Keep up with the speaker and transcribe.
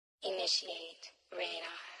Initiate radar.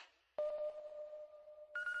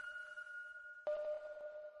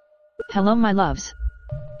 Hello my loves.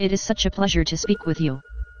 It is such a pleasure to speak with you.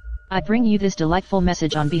 I bring you this delightful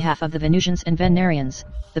message on behalf of the Venusians and Venerians,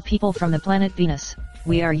 the people from the planet Venus.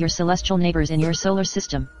 We are your celestial neighbors in your solar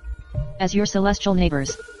system. As your celestial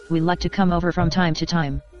neighbors, we like to come over from time to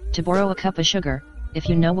time, to borrow a cup of sugar, if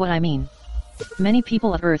you know what I mean. Many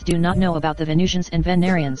people of Earth do not know about the Venusians and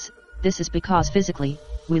Venerians. This is because physically,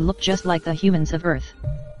 we look just like the humans of Earth.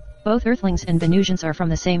 Both Earthlings and Venusians are from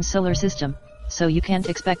the same solar system, so you can't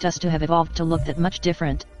expect us to have evolved to look that much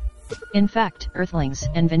different. In fact, Earthlings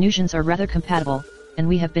and Venusians are rather compatible, and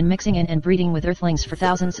we have been mixing in and breeding with Earthlings for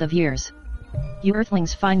thousands of years. You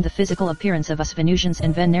Earthlings find the physical appearance of us Venusians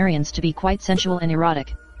and Venerians to be quite sensual and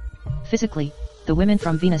erotic. Physically, the women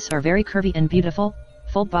from Venus are very curvy and beautiful,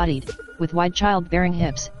 full-bodied, with wide childbearing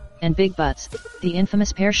hips, and big butts, the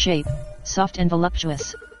infamous pear shape, soft and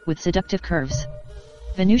voluptuous, with seductive curves.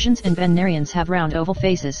 Venusians and Venerians have round oval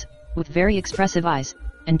faces, with very expressive eyes,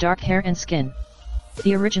 and dark hair and skin.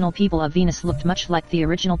 The original people of Venus looked much like the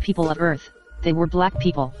original people of Earth. They were black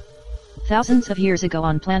people. Thousands of years ago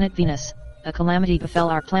on planet Venus, a calamity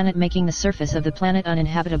befell our planet, making the surface of the planet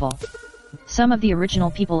uninhabitable. Some of the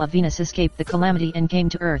original people of Venus escaped the calamity and came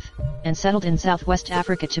to Earth, and settled in Southwest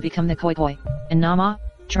Africa to become the Khoikhoi and Nama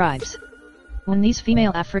tribes. When these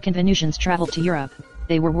female African Venusians traveled to Europe,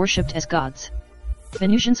 they were worshipped as gods.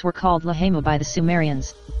 Venusians were called Lahemu by the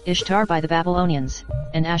Sumerians, Ishtar by the Babylonians,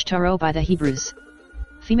 and Ashtaro by the Hebrews.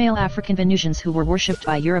 Female African Venusians who were worshipped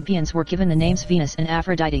by Europeans were given the names Venus and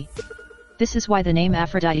Aphrodite. This is why the name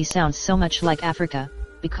Aphrodite sounds so much like Africa,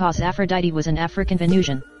 because Aphrodite was an African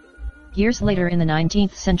Venusian. Years later in the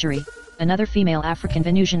 19th century, another female African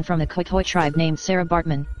Venusian from the Khoikhoi tribe named Sarah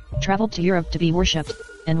Bartman, traveled to Europe to be worshipped,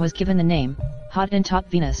 and was given the name Hottentot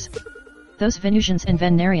Venus. Those Venusians and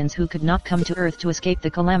Venerians who could not come to Earth to escape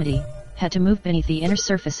the calamity, had to move beneath the inner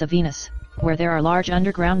surface of Venus, where there are large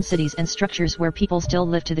underground cities and structures where people still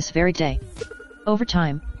live to this very day. Over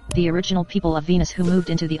time, the original people of Venus who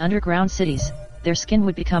moved into the underground cities, their skin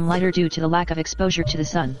would become lighter due to the lack of exposure to the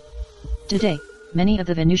sun. Today, many of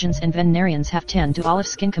the Venusians and Venerians have tan to olive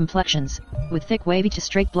skin complexions, with thick wavy to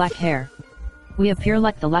straight black hair. We appear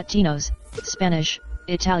like the Latinos, Spanish,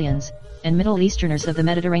 Italians, and Middle Easterners of the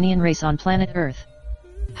Mediterranean race on planet Earth.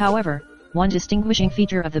 However, one distinguishing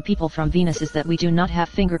feature of the people from Venus is that we do not have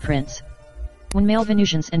fingerprints. When male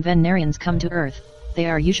Venusians and Venerians come to Earth, they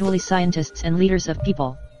are usually scientists and leaders of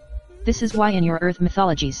people. This is why in your Earth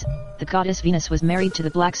mythologies, the goddess Venus was married to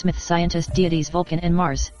the blacksmith scientist deities Vulcan and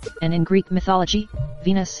Mars, and in Greek mythology,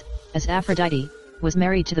 Venus, as Aphrodite, was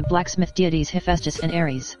married to the blacksmith deities Hephaestus and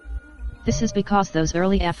Ares. This is because those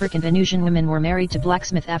early African Venusian women were married to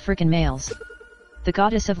blacksmith African males. The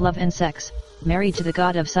goddess of love and sex, married to the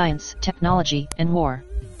god of science, technology, and war.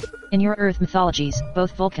 In your Earth mythologies,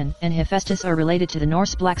 both Vulcan and Hephaestus are related to the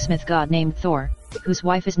Norse blacksmith god named Thor, whose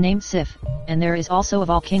wife is named Sif, and there is also a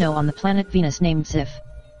volcano on the planet Venus named Sif.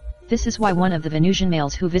 This is why one of the Venusian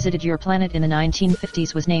males who visited your planet in the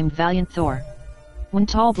 1950s was named Valiant Thor. When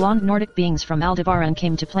tall blonde Nordic beings from Aldebaran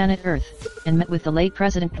came to planet Earth, and met with the late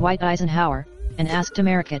President Dwight Eisenhower, and asked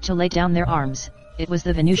America to lay down their arms, it was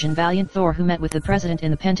the Venusian Valiant Thor who met with the President in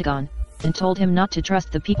the Pentagon, and told him not to trust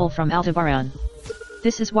the people from Aldebaran.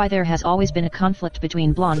 This is why there has always been a conflict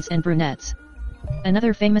between blondes and brunettes.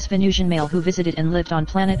 Another famous Venusian male who visited and lived on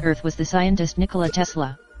planet Earth was the scientist Nikola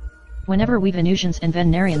Tesla. Whenever we Venusians and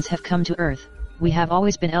Venerians have come to Earth, we have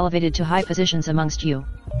always been elevated to high positions amongst you.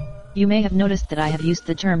 You may have noticed that I have used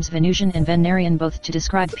the terms Venusian and Venerian both to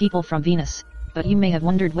describe people from Venus, but you may have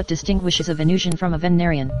wondered what distinguishes a Venusian from a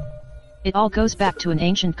Venerian. It all goes back to an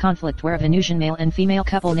ancient conflict where a Venusian male and female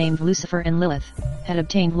couple named Lucifer and Lilith had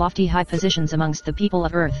obtained lofty high positions amongst the people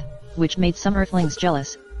of Earth, which made some Earthlings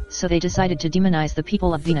jealous, so they decided to demonize the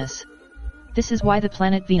people of Venus. This is why the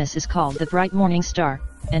planet Venus is called the bright morning star,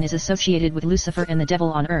 and is associated with Lucifer and the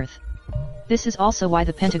devil on Earth. This is also why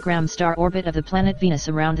the pentagram star orbit of the planet Venus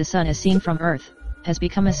around the Sun as seen from Earth, has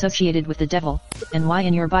become associated with the devil, and why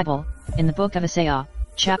in your Bible, in the book of Isaiah,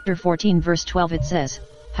 chapter 14 verse 12 it says,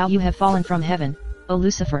 "How you have fallen from heaven, O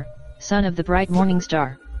Lucifer, son of the bright morning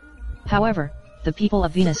star." However, the people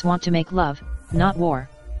of Venus want to make love, not war.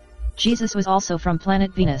 Jesus was also from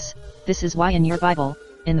planet Venus. This is why in your Bible,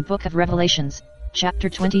 in the book of Revelations, chapter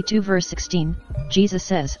 22 verse 16, Jesus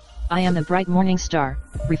says, "I am the bright morning star,"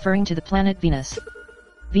 referring to the planet Venus.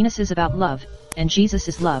 Venus is about love, and Jesus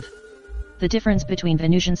is love. The difference between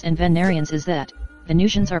Venusians and Venerians is that,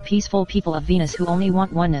 Venusians are peaceful people of Venus who only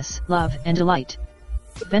want oneness, love, and delight.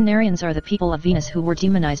 Venerians are the people of Venus who were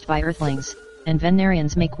demonized by Earthlings, and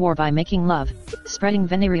Venerians make war by making love, spreading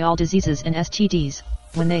venereal diseases and STDs,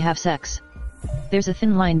 when they have sex. There's a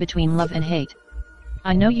thin line between love and hate.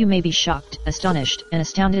 I know you may be shocked, astonished, and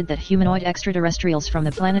astounded that humanoid extraterrestrials from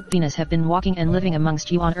the planet Venus have been walking and living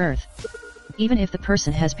amongst you on Earth. Even if the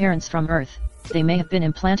person has parents from Earth, they may have been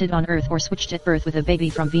implanted on Earth or switched at birth with a baby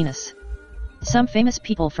from Venus. Some famous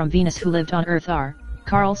people from Venus who lived on Earth are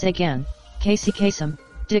Carl Sagan, Casey Kasem,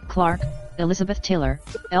 Dick Clark, Elizabeth Taylor,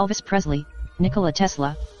 Elvis Presley, Nikola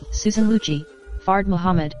Tesla, Susan Lucci, Fard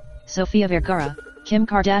Muhammad, Sofia Vergara, Kim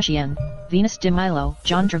Kardashian, Venus de Milo,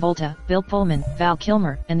 John Travolta, Bill Pullman, Val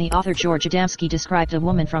Kilmer, and the author George Adamski described a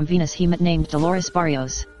woman from Venus he met named Dolores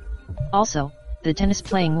Barrios. Also, the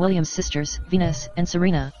tennis-playing Williams sisters, Venus and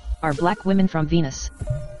Serena, are black women from Venus.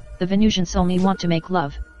 The Venusians only want to make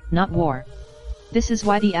love, not war. This is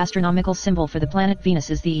why the astronomical symbol for the planet Venus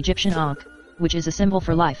is the Egyptian Ankh, which is a symbol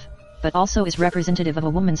for life, but also is representative of a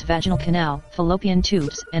woman's vaginal canal, fallopian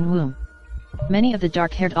tubes, and womb. Many of the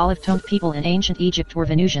dark-haired olive-toned people in ancient Egypt were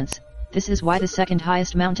Venusians. This is why the second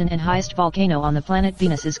highest mountain and highest volcano on the planet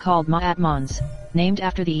Venus is called Ma'at Mons, named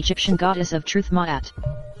after the Egyptian goddess of truth Ma'at.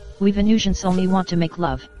 We Venusians only want to make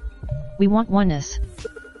love. We want oneness.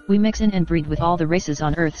 We mix in and breed with all the races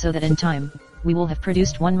on Earth so that in time, we will have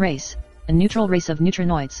produced one race, a neutral race of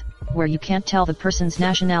neutrinoids, where you can't tell the person's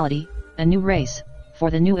nationality, a new race,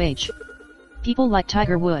 for the new age. People like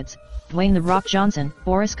Tiger Woods, Dwayne "The Rock" Johnson,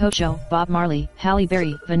 Boris Kocho, Bob Marley, Halle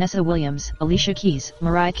Berry, Vanessa Williams, Alicia Keys,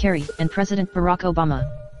 Mariah Carey, and President Barack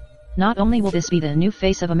Obama. Not only will this be the new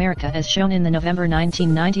face of America as shown in the November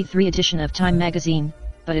 1993 edition of Time magazine,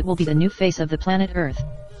 but it will be the new face of the planet Earth.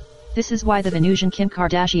 This is why the Venusian Kim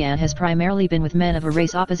Kardashian has primarily been with men of a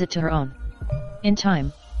race opposite to her own. In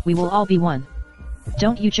time, we will all be one.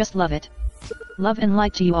 Don't you just love it? Love and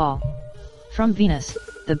light to you all. From Venus,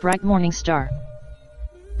 the bright morning star.